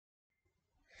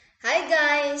Hi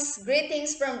guys,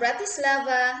 greetings from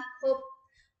Bratislava. Hope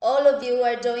all of you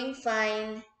are doing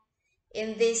fine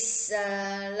in this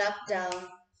lockdown.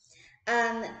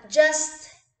 Just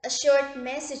a short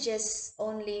messages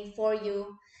only for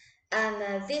you.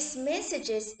 This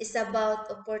messages is about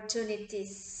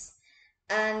opportunities.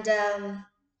 And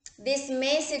These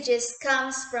messages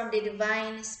comes from the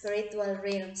divine spiritual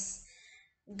realms.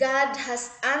 God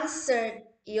has answered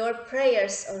your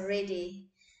prayers already.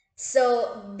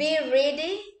 So be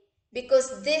ready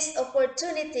because these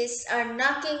opportunities are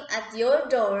knocking at your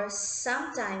doors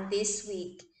sometime this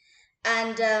week.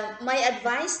 And my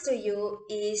advice to you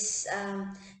is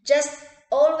just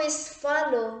always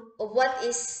follow what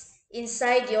is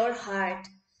inside your heart.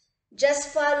 Just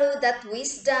follow that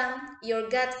wisdom, your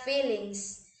gut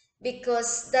feelings,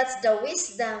 because that's the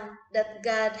wisdom that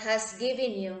God has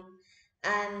given you.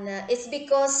 And it's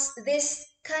because this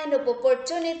kind of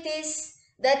opportunities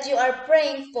that you are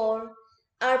praying for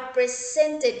are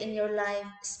presented in your life,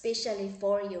 especially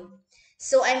for you.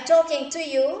 So I'm talking to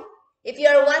you. If you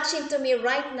are watching to me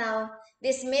right now,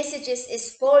 this message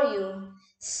is for you.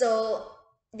 So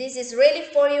this is really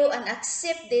for you and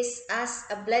accept this as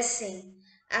a blessing.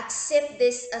 Accept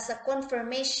this as a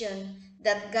confirmation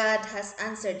that God has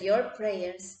answered your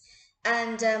prayers.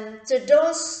 And to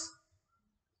those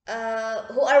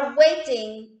who are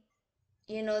waiting,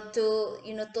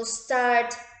 to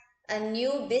start a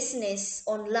new business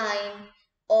online,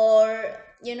 or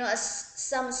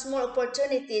some small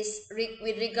opportunities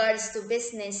with regards to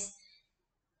business,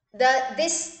 that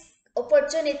these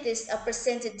opportunities are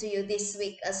presented to you this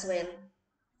week as well.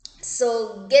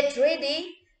 So get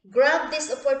ready, grab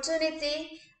this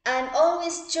opportunity, and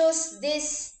always choose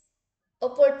these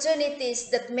opportunities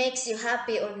that makes you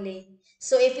happy only.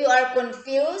 So if you are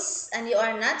confused and you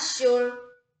are not sure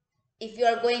if you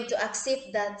are going to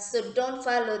accept that, so don't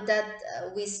follow that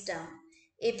wisdom.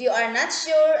 If you are not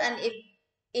sure, and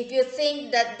if you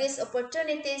think that these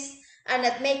opportunities are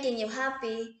not making you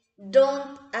happy,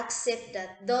 don't accept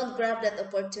that. Don't grab that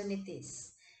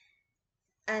opportunities.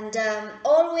 And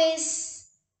always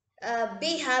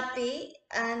be happy,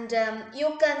 and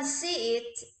you can see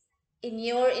it in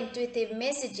your intuitive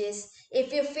messages.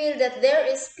 If you feel that there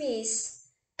is peace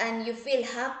and you feel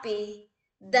happy,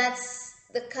 that's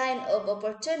the kind of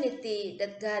opportunity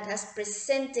that God has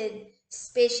presented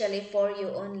specially for you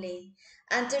only.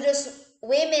 And to those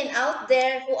women out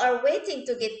there who are waiting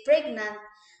to get pregnant,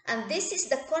 and this is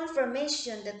the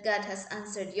confirmation that God has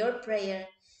answered your prayer.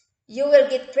 You will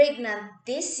get pregnant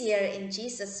this year in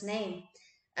Jesus' name.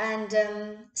 And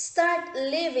start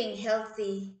living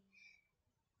healthy,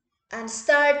 and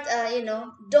start,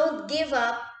 don't give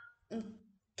up.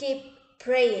 Keep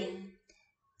praying.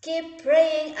 Keep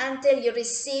praying until you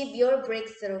receive your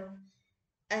breakthrough.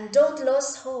 And don't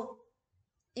lose hope.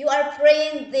 You are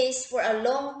praying this for a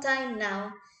long time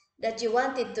now that you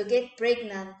wanted to get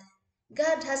pregnant.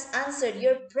 God has answered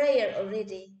your prayer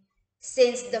already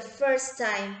since the first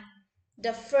time,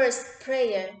 the first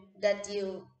prayer that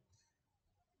you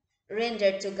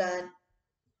rendered to God.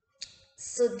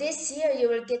 So this year you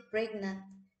will get pregnant.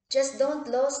 Just don't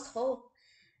lose hope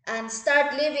and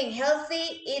start living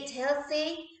healthy, eat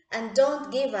healthy, and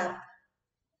don't give up.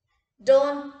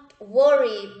 Don't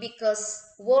worry because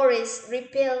worries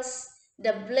repels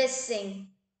the blessing.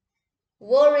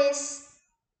 Worries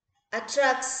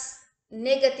attracts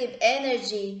negative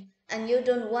energy, and you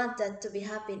don't want that to be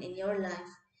happening in your life.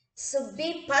 So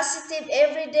be positive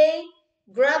every day,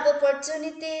 grab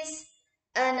opportunities,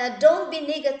 and don't be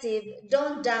negative,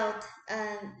 don't doubt,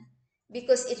 and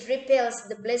because it repels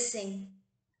the blessing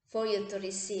for you to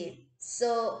receive.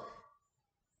 So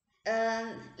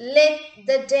let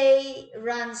the day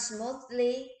run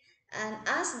smoothly and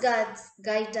ask God's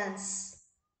guidance.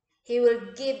 He will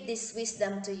give this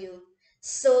wisdom to you.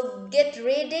 So get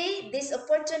ready. These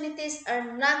opportunities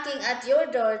are knocking at your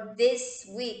door this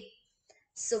week.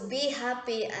 So be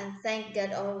happy and thank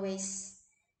God always.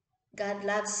 God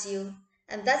loves you.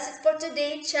 And that's it for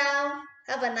today. Ciao.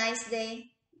 Have a nice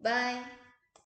day. Bye.